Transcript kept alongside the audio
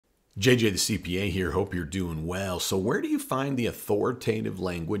JJ the CPA here. Hope you're doing well. So where do you find the authoritative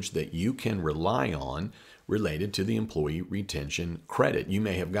language that you can rely on related to the employee retention credit? You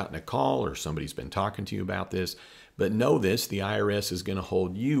may have gotten a call or somebody's been talking to you about this, but know this, the IRS is going to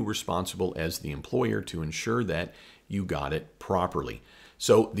hold you responsible as the employer to ensure that you got it properly.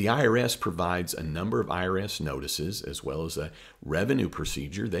 So the IRS provides a number of IRS notices as well as a revenue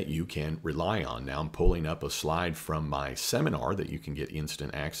procedure that you can rely on. Now I'm pulling up a slide from my seminar that you can get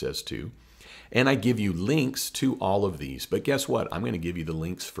instant access to. And I give you links to all of these. But guess what? I'm going to give you the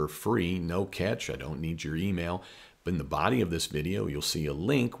links for free, no catch. I don't need your email. But in the body of this video, you'll see a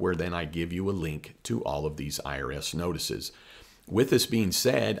link where then I give you a link to all of these IRS notices. With this being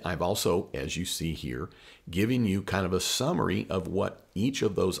said, I've also, as you see here, given you kind of a summary of what each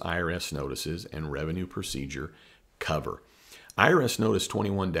of those IRS notices and revenue procedure cover. IRS Notice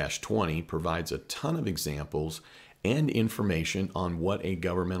 21-20 provides a ton of examples and information on what a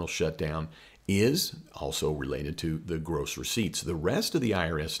governmental shutdown is, also related to the gross receipts. The rest of the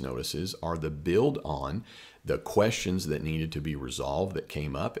IRS notices are the build on the questions that needed to be resolved that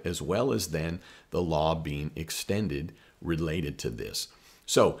came up, as well as then the law being extended related to this.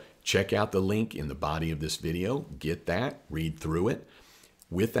 So check out the link in the body of this video, get that, read through it.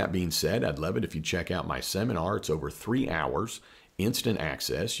 With that being said, I'd love it if you check out my seminar. It's over 3 hours, instant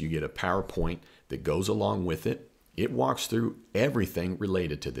access. You get a PowerPoint that goes along with it. It walks through everything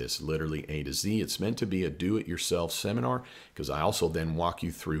related to this, literally A to Z. It's meant to be a do-it-yourself seminar because I also then walk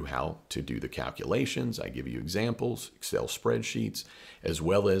you through how to do the calculations. I give you examples, Excel spreadsheets, as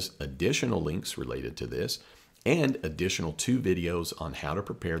well as additional links related to this and additional 2 videos on how to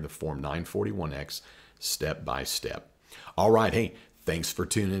prepare the Form 941X step by step. All right, hey, thanks for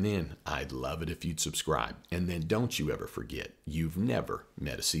tuning in. I'd love it if you'd subscribe. And then don't you ever forget, you've never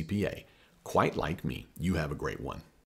met a CPA quite like me. You have a great one.